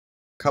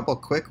couple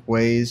quick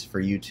ways for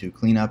you to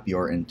clean up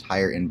your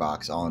entire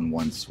inbox all in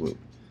one swoop.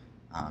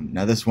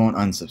 Now this won't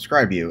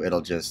unsubscribe you,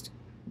 it'll just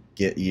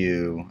get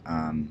you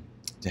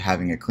to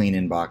having a clean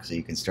inbox so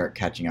you can start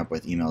catching up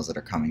with emails that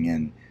are coming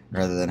in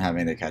rather than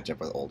having to catch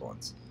up with old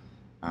ones.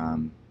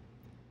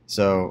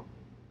 So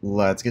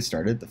let's get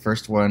started. The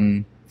first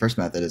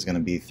method is going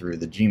to be through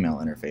the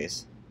Gmail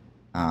interface,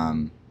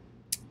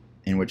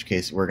 in which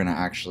case we're going to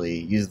actually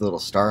use the little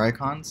star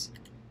icons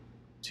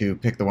to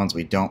pick the ones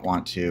we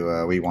want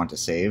to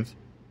save.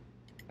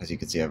 As you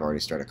can see, I've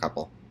already started a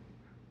couple.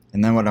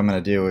 And then what I'm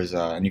going to do is,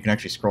 and you can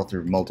actually scroll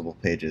through multiple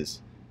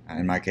pages.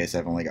 In my case,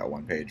 I've only got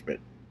one page, but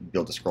you'll be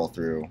able to scroll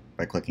through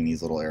by clicking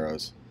these little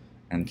arrows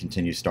and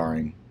continue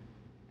starring.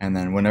 And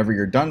then whenever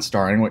you're done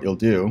starring, what you'll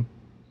do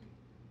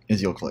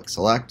is you'll click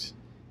Select,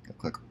 you'll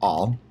click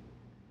All.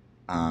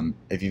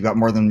 If you've got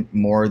more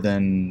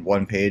than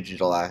one page,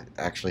 it'll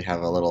actually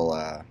have a little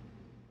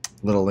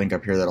link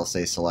up here that'll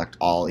say Select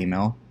All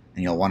Email,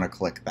 and you'll want to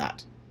click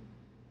that.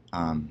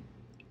 And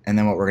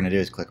then what we're going to do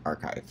is click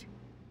Archive.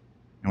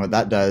 And what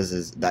that does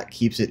is that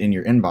keeps it in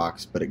your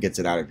inbox, but it gets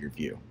it out of your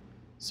view.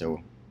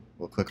 So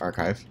we'll click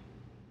Archive. And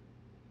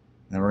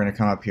then we're going to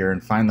come up here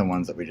and find the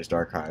ones that we just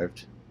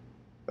archived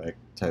by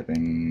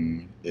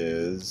typing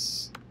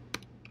is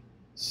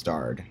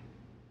starred.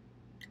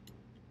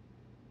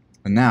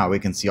 And now we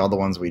can see all the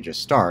ones we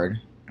just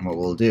starred, and what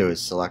we'll do is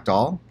select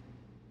all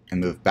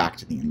and move back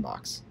to the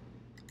inbox.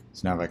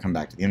 So now if I come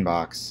back to the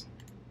inbox,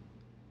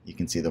 you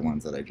can see the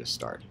ones that I just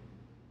starred.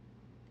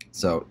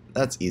 So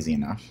that's easy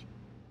enough.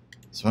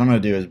 So what I'm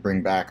going to do is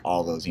bring back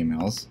all those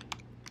emails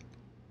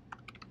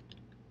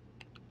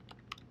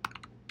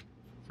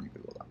from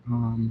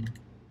google.com.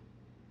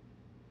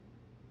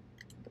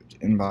 Go to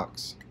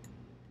inbox.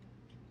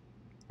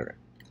 Okay.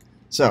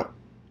 So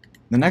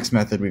the next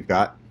method we've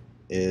got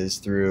is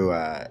through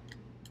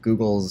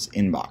Google's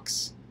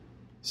Inbox.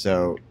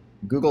 So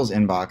Google's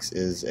Inbox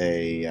is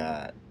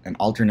an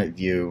alternate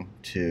view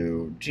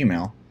to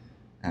Gmail.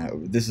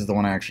 This is the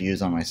one I actually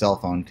use on my cell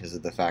phone because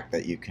of the fact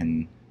that you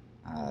can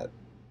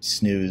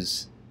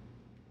snooze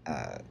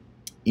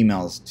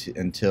emails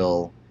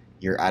until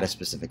you're at a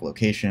specific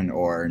location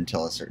or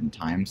until a certain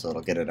time, so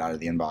it'll get it out of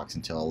the inbox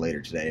until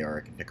later today, or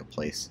it can pick a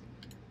place.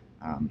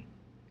 In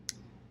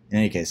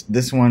any case,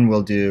 this one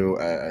will do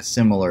a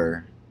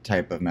similar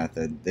type of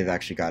method. They've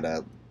actually got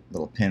a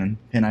little pin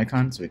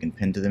icon, so we can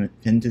pin to the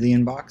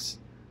inbox.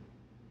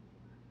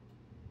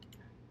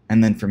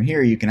 And then from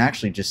here, you can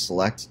actually just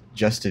select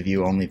just to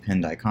view only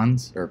pinned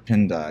icons or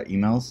pinned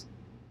emails.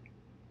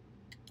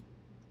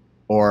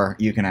 Or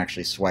you can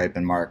actually swipe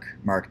and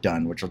mark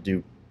done, which will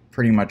do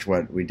pretty much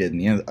what we did in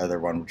the other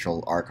one, which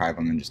will archive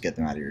them and just get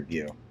them out of your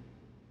view.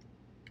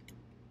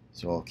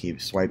 So we'll keep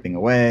swiping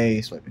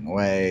away, swiping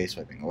away,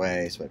 swiping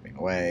away, swiping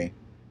away,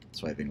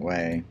 swiping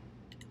away.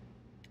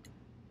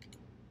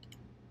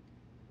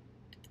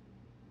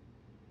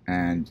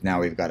 And now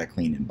we've got a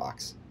clean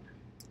inbox.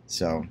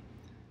 So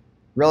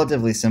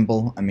relatively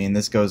simple. I mean,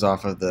 this goes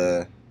off of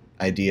the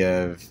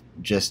idea of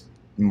just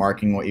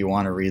marking what you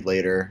want to read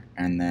later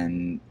and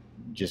then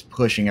just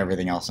pushing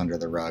everything else under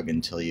the rug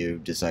until you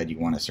decide you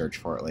want to search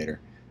for it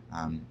later.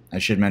 I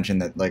should mention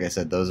that, like I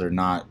said, they're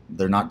not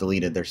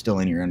deleted. They're still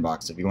in your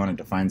inbox. If you wanted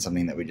to find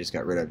something that we just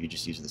got rid of, you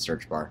just use the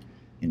search bar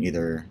in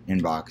either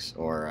inbox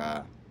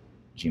or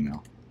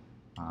Gmail.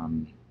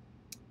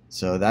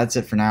 So that's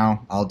it for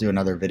now. I'll do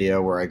another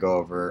video where I go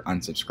over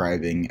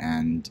unsubscribing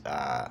and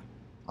a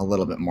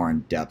little bit more in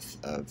depth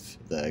of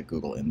the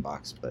Google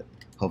Inbox. But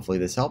hopefully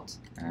this helped,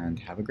 and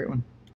have a great one.